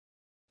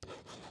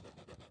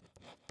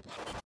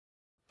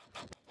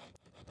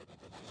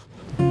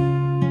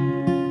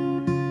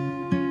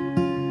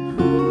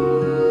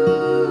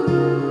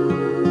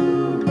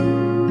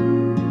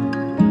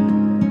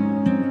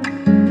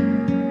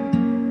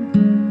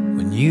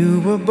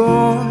you were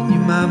born,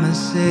 your mama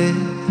said,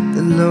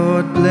 the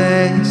Lord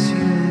bless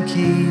you and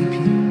keep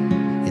you.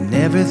 In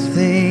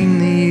everything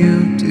that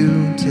you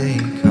do,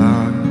 take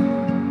heart.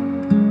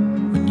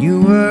 When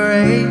you were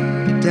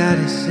 8, your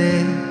daddy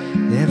said,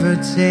 never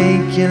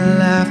take your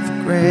life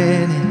for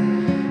granted.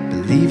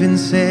 Believe in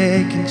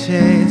second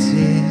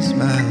chances,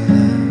 my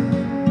love.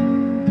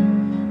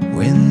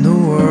 When the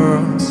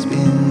world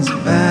spins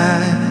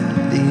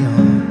madly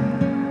on,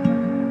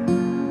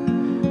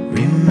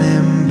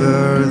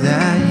 remember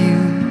that you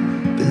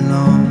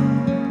belong.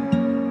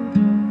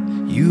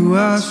 You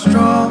are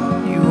strong,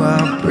 you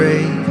are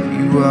brave,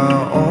 you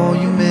are all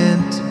you're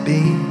meant to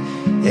be.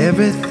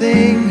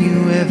 Everything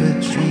you ever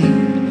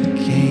dreamed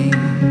came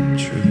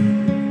true.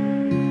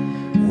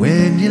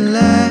 When you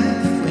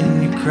laugh,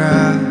 when you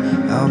cry,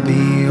 I'll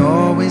be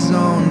always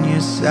on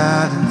your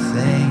side and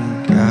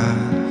thank God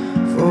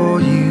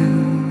for you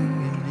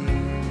and me.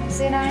 Dnes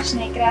je náš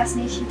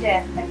nejkrásnější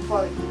den, tak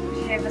pojď,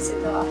 užijeme si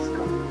to,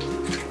 lásko.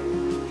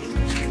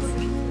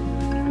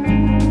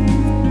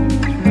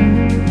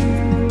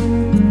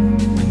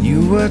 When you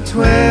were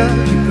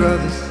 12, your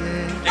brother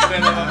said,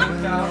 I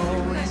will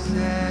always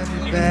have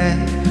your back.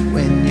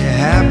 When you're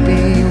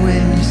happy,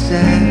 when you're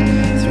sad,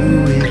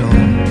 through it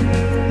all.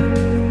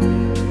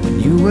 When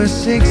you were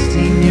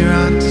 16, your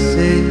auntie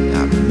said, I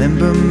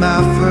remember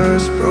my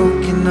first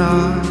broken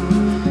heart.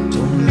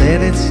 Don't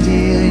let it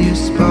steal your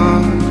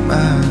spark,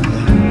 my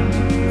love.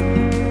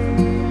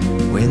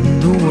 When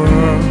the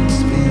world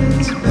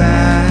spins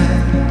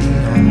badly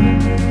on,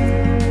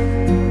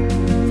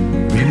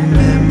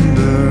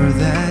 remember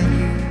that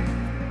you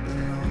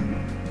belong.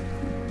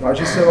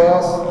 Váží se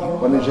vás,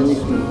 pane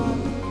ženichu.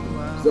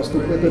 Zda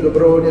vstupujete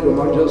dobrovolně do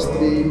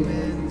manželství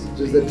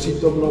se zde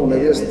přítomnou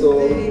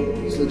nevěstou,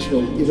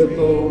 slečnou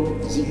Yvettou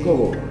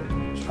Zíkovou.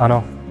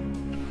 Ano.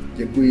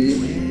 Děkuji.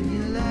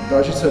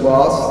 Táži se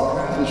vás,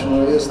 slečno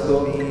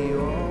nevěsto,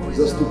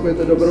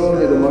 zastupujete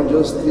dobrovolně do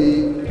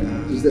manželství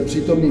se zde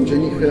přítomným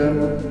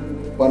ženichem,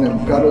 panem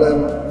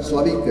Karlem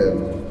Slavíkem.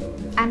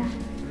 Ano.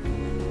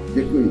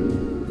 Děkuji.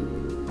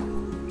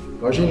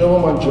 Vážení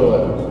novomanželé,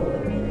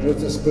 že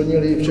jste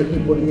splnili všechny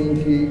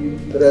podmínky,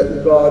 které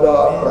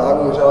ukládá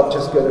právní řád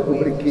České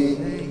republiky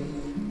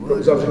pro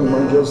uzavření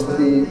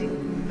manželství,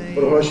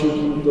 prohlašuji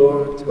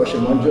tímto vaše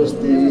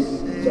manželství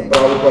za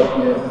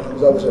právoplatně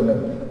uzavřené.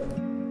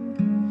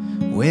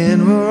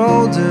 When we're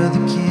older, the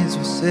kids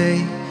will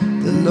say,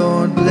 the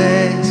Lord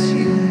bless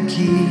you and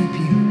keep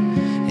you.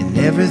 In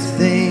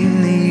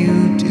everything that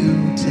you do,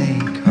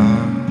 take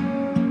heart.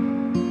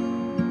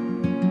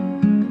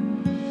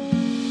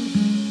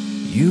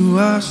 You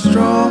are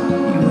strong,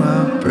 you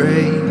are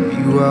brave,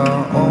 you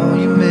are all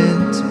you're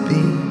meant to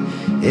be.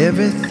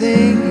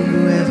 Everything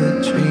you ever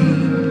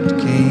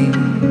dreamed came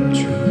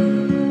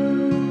true.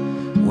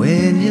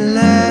 When you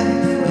laugh,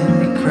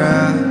 when you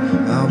cry,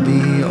 I'll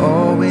be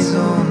always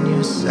on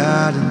your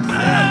side and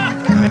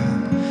thank God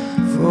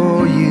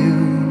for you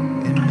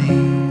and me.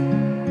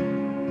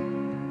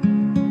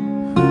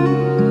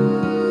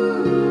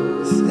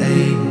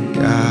 Thank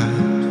God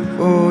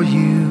for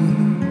you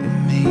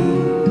and me.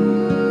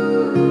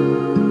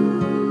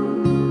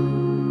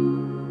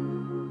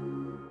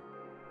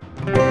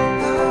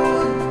 I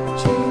wouldn't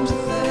change a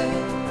thing.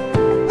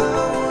 I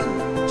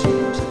wouldn't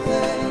change a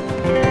thing.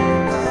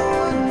 I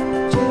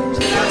wouldn't change a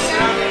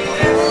thing.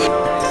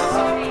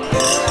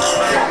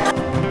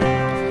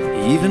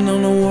 Even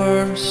on the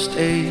worst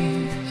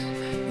days,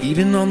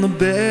 even on the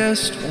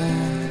best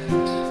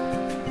ones,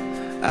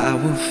 I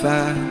will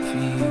fight for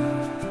you.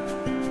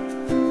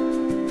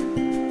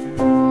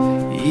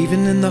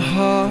 Even in the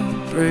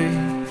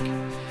heartbreak,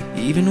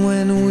 even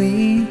when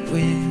we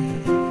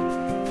win,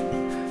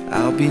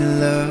 I'll be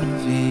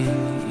loving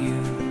you.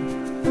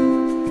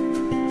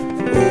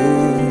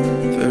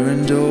 Over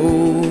and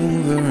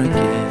over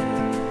again,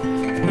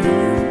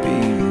 you'll be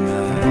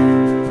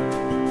mine.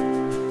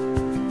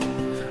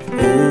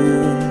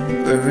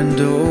 Over and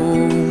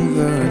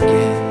over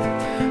again,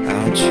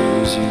 I'll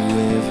choose you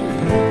every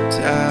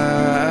time.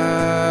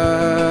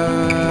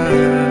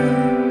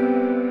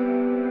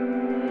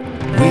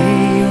 We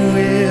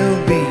will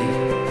be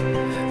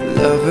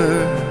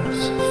lovers,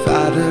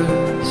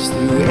 fighters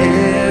through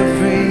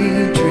every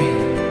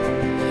dream.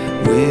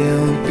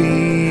 We'll be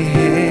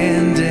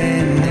hand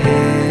in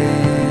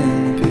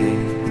hand,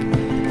 babe.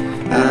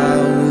 I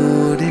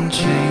wouldn't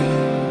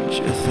change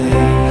a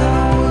thing. I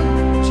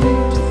wouldn't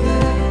change a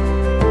thing.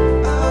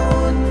 I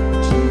wouldn't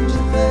change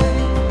a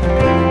thing.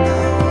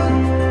 I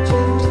wouldn't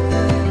change a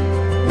thing.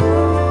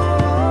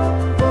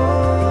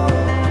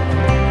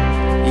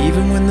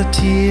 Even when the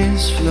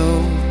tears flow,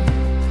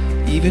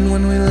 even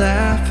when we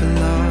laugh a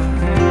lot,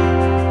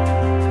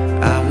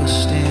 I will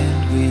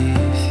stand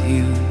with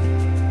you.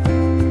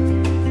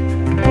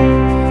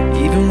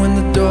 Even when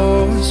the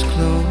doors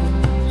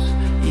close,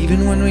 even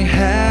when we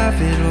have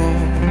it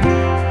all,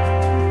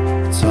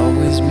 it's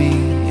always me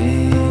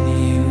and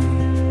you.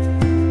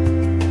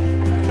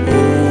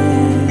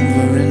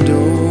 Over and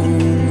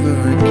over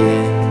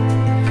again,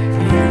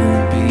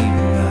 you'll be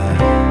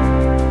mine.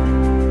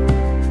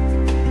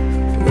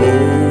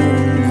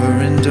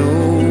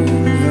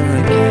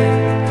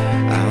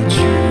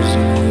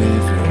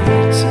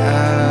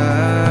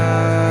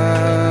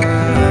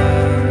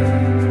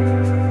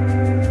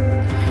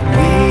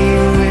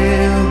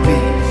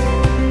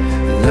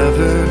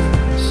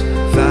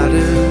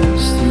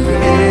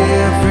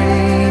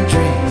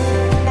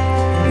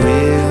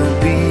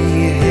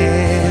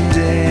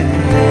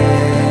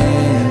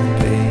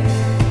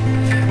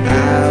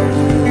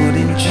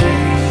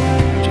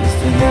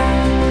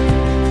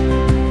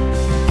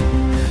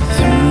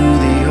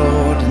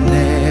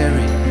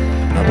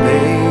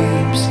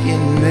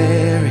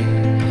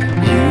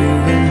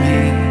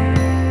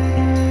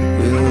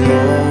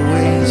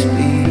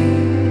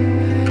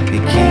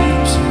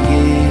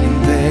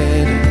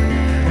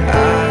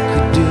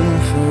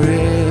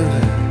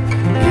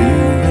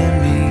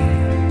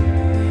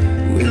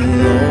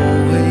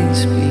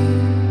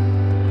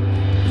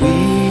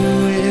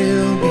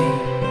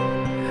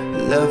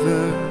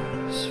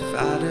 was,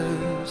 fighter